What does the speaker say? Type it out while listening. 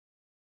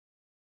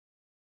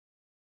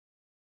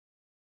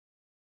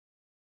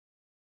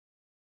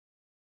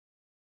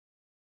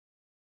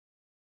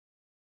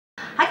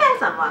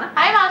Lana.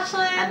 I'm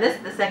Ashlen. And this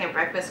is the Second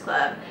Breakfast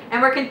Club.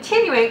 And we're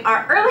continuing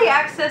our early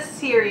access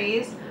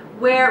series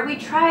where we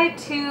try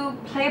to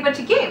play a bunch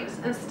of games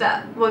and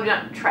stuff. Well, we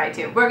don't try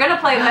to. We're going to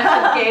play a bunch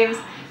of games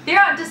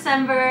throughout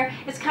December.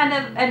 It's kind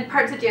of, and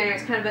parts of January,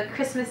 it's kind of a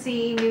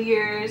Christmassy, New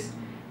Year's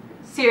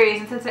series.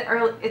 And since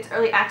it's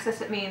early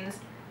access, it means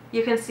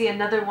you can see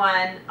another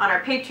one on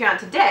our Patreon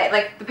today.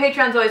 Like, the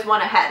Patreon's always one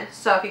ahead.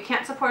 So if you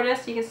can't support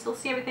us, you can still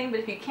see everything.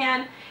 But if you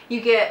can,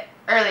 you get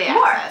early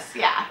access.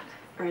 Yeah.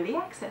 Early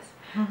access.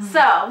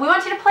 So we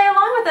want you to play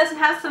along with us and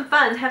have some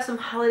fun, have some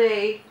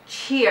holiday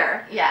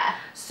cheer. Yeah.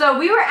 So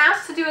we were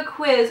asked to do a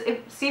quiz,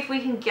 see if we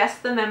can guess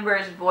the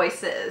members'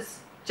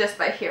 voices just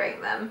by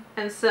hearing them.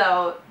 And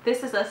so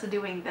this is us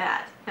doing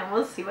that, and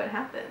we'll see what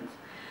happens.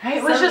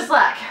 Right, wish us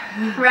luck.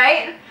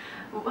 Right?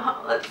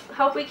 Let's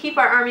hope we keep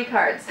our army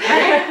cards.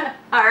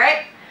 All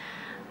right.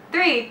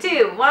 3,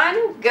 2,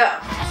 1, go.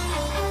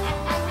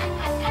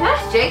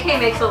 Gosh, JK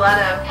makes a lot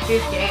of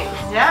these games.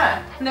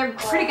 Yeah. And they're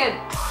pretty good.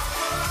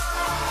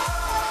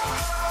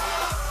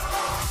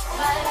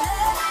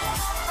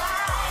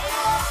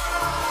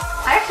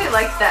 I actually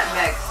liked that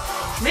mix.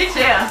 Me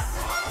too.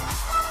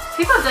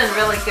 People have done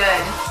really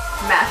good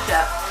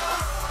mashup.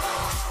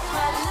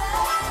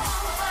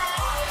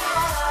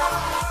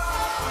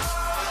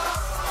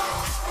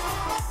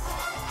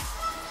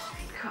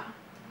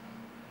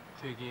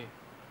 되게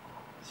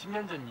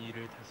 10년 전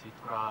일을 다시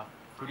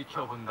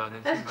돌이켜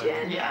본다는 That's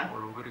Jen. 생각이 Yeah.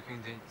 로그를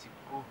굉장히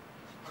찍고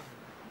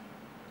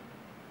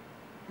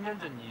 10년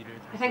전 일을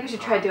I think we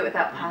should try to do it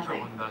without 돌이켜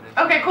pausing. 본다는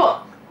Okay,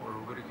 cool.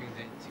 로그를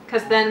굉장히 찍고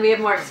Because then we have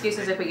more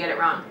excuses if we get it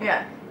wrong.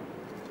 Yeah.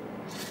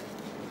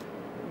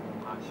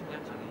 뭔가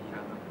 10년 전에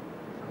일하던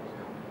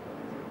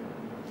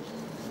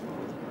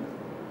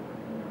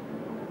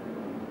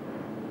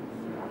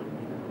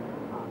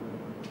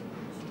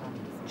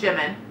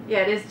Jimin.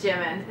 Yeah, it is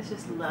Jimin. It's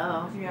just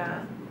low.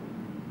 Yeah.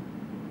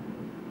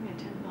 I'm gonna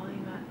turn the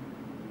volume up.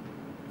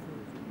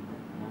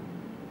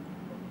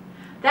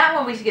 That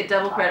one we should get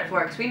double credit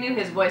for because we knew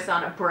his voice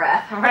on a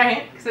breath.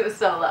 Right. Because it was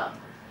so low.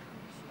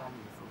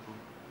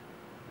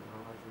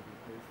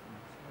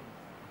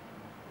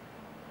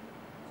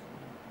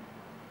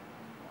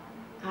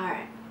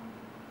 Alright.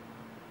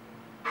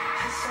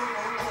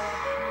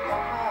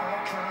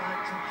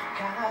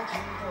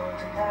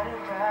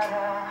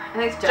 I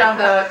think it's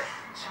Jungkook. Jungkook.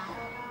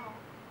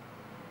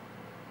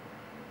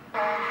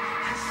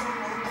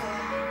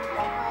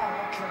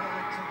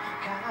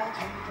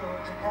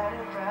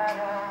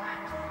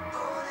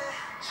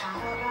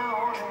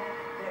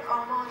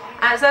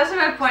 So I was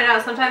going to point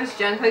out, sometimes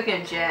Jungkook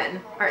and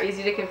Jin are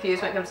easy to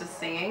confuse when it comes to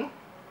singing,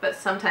 but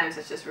sometimes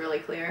it's just really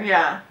clear.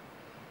 Yeah.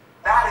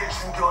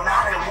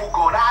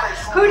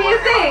 Who do you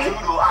think?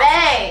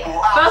 They.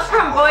 Both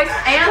from voice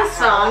and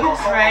song.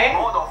 Right?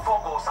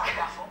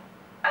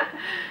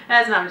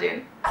 That's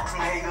Namjoon. I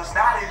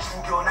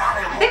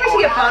think we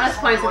should get bonus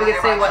points if we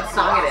could say what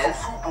song it is.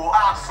 We're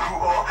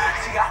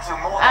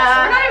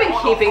not even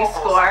keeping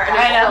score, and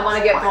I don't want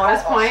to get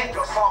bonus points.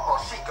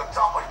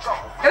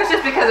 It was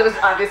just because it was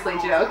obviously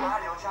a joke.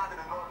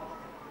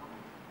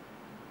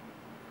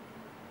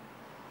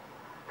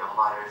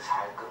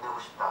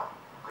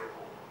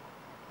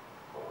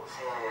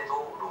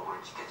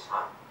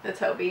 That's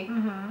Hobie.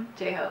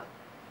 J-Hope.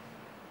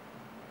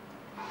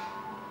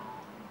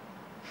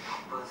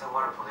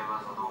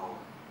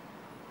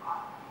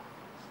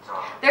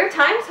 There are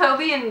times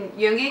Hobie and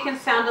Yoongi can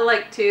sound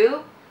alike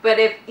too, but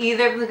if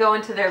either of them go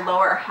into their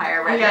lower or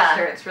higher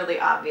register, it's really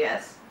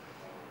obvious.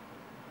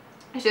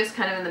 It's just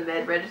kind of in the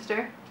mid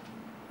register.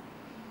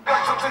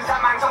 Yoongi.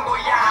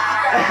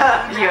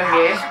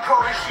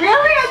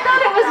 Really? I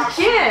thought it was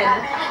Jin.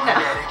 No.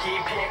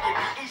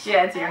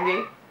 Yeah, it's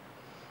Yoongi.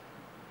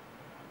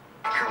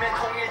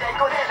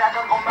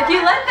 If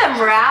you let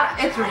them rap,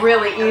 it's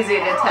really easy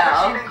to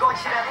tell.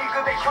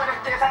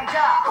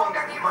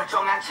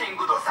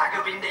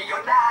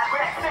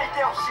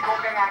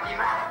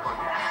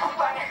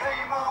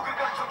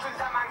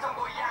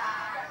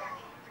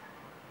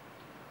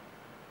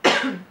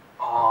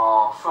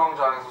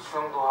 수영장에서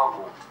수영도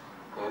하고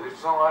애들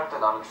수영할 때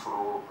나는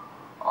주로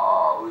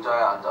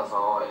의자에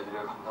앉아서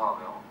애들을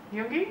감당하며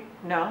Yoongi?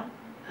 No.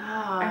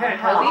 Oh, I heard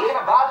Hobie?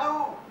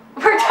 나도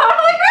We're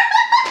totally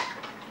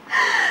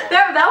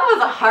that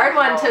was a hard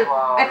one to.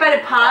 If I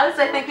had paused,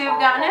 I think we would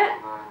have gotten it.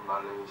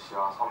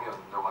 말레이시아 섬이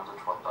완전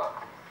좋았다.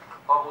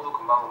 화보도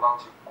금방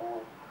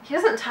찍고. He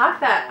doesn't talk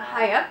that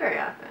high up very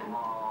often.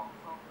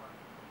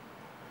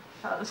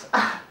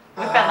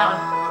 We've got that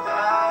one.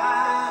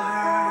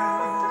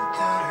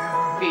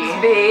 B,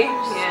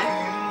 yeah.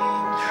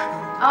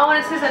 Oh, and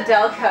it's his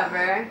Adele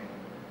cover.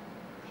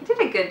 He did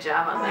a good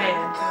job on that.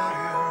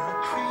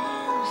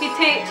 He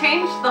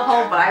changed the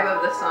whole vibe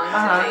of the song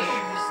to me.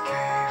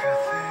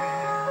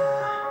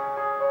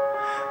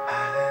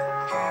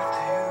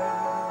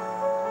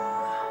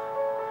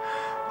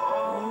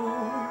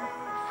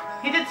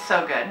 He did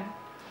so good.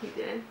 He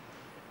did.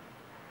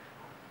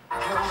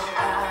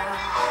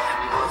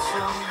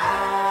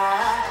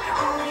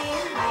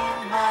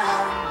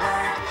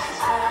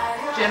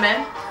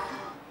 Jimin.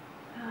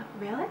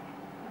 Really?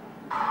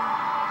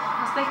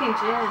 thinking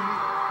Jin.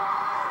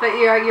 But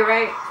you're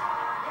right.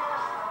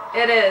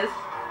 It is.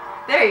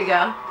 There you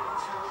go.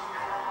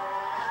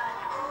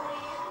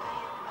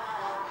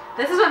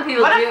 This is when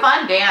people What do. a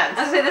fun dance.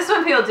 I was gonna say, this is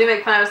when people do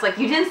make fun. I was like,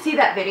 you didn't see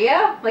that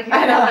video? Like, you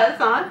didn't know that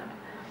song?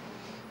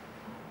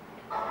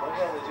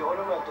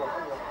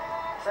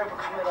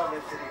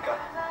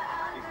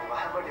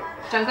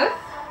 Jungkook?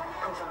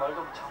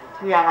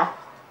 Yeah.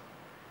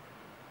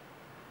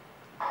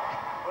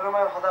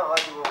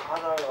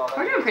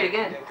 We're doing pretty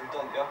good.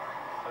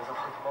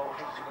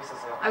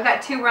 I've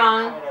got 2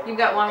 wrong. You've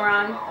got 1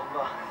 wrong.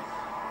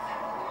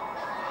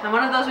 And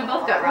one of those we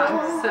both got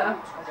wrong, so.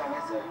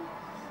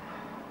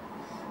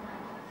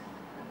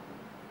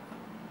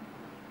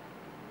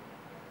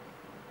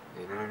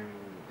 얘는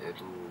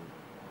애도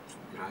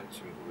준비를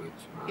할지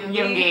모르겠지만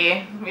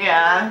Yoongi.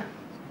 Yeah.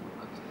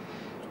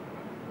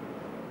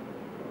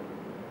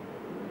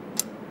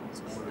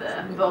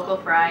 The vocal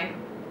fry.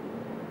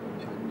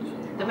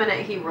 The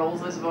minute he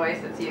rolls his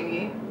voice, it's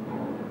Yoongi.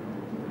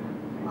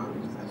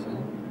 마음이 사실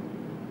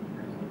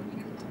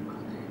영원히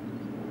교통카드에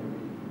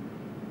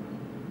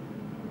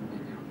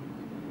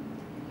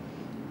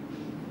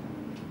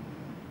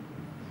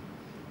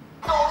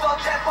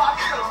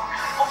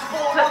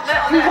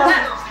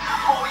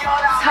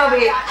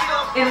Toby,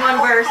 in one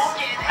verse.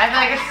 I feel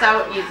like it's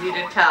so easy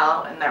to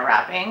tell in their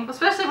rapping.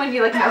 Especially when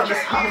you like know the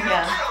song.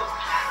 Yeah.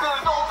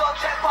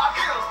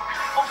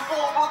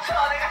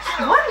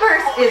 One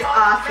verse is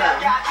awesome.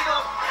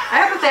 I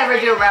hope if they ever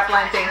do a rap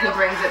line thing, he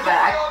brings it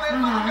back.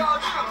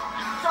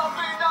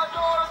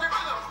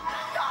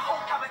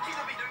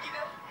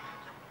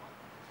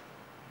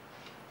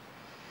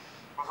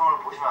 방송을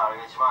보시면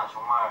알겠지만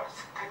정말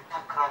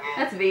스펙타클하게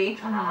That's V.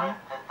 촬영을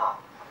했다.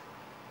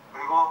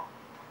 그리고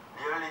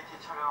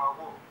리얼리티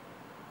촬영하고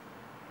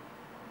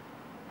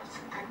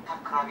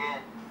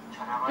스펙타클하게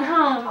촬영을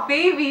Oh, 했다.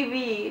 baby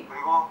V.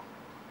 그리고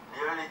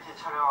리얼리티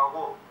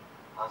촬영하고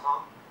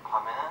나서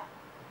밤에는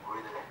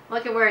우리들의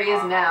Look at where he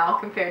is now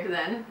compared to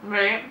then.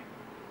 Right?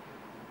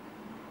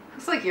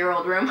 Looks like your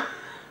old room.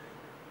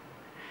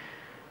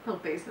 Little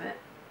basement.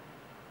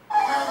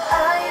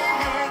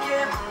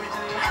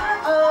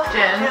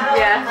 Jin.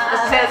 Yeah,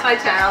 that's my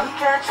child.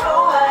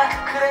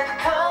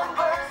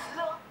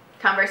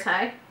 Converse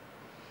High.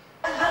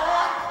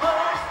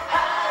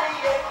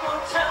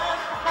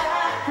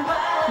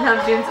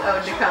 Namjoon's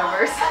ode to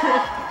Converse.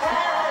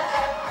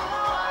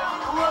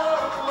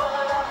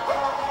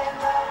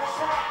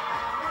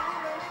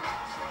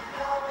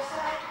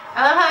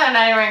 I love how they're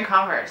not even wearing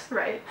Converse.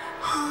 Right.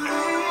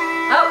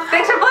 Oh,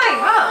 thanks for playing.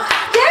 Wow.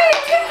 Yay,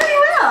 you did pretty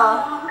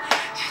well.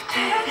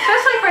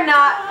 Especially for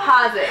not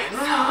pausing.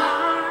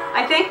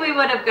 I think we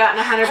would have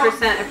gotten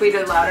 100% if we'd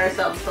allowed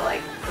ourselves to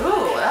like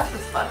Ooh, that's a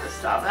spot to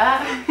stop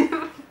at.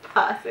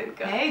 pause and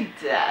go. Hey,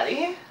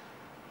 Daddy.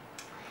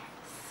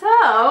 So,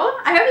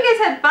 I hope you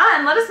guys had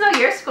fun. Let us know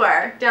your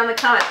score down in the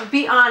comments. But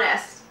be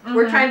honest.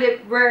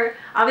 We're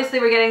obviously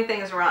we're getting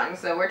things wrong,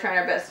 so we're trying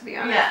our best to be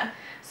honest. Yeah.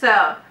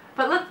 So,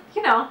 but look,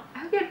 I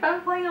hope you had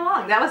fun playing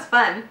along. That was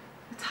fun.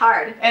 It's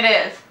hard, It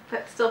is.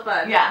 but still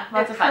fun. Yeah,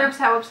 lots it of fun. proves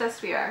how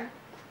obsessed we are.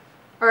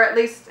 Or at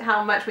least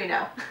how much we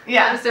know.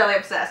 Yeah. Not necessarily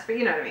obsessed, but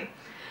you know what I mean.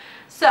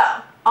 So,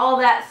 all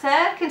that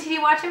said,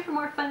 continue watching for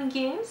more fun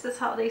games this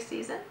holiday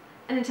season.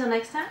 And until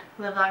next time,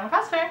 Live long and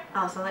prosper.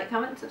 also like,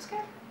 comment, and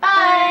subscribe.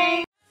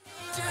 Bye.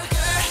 Bye.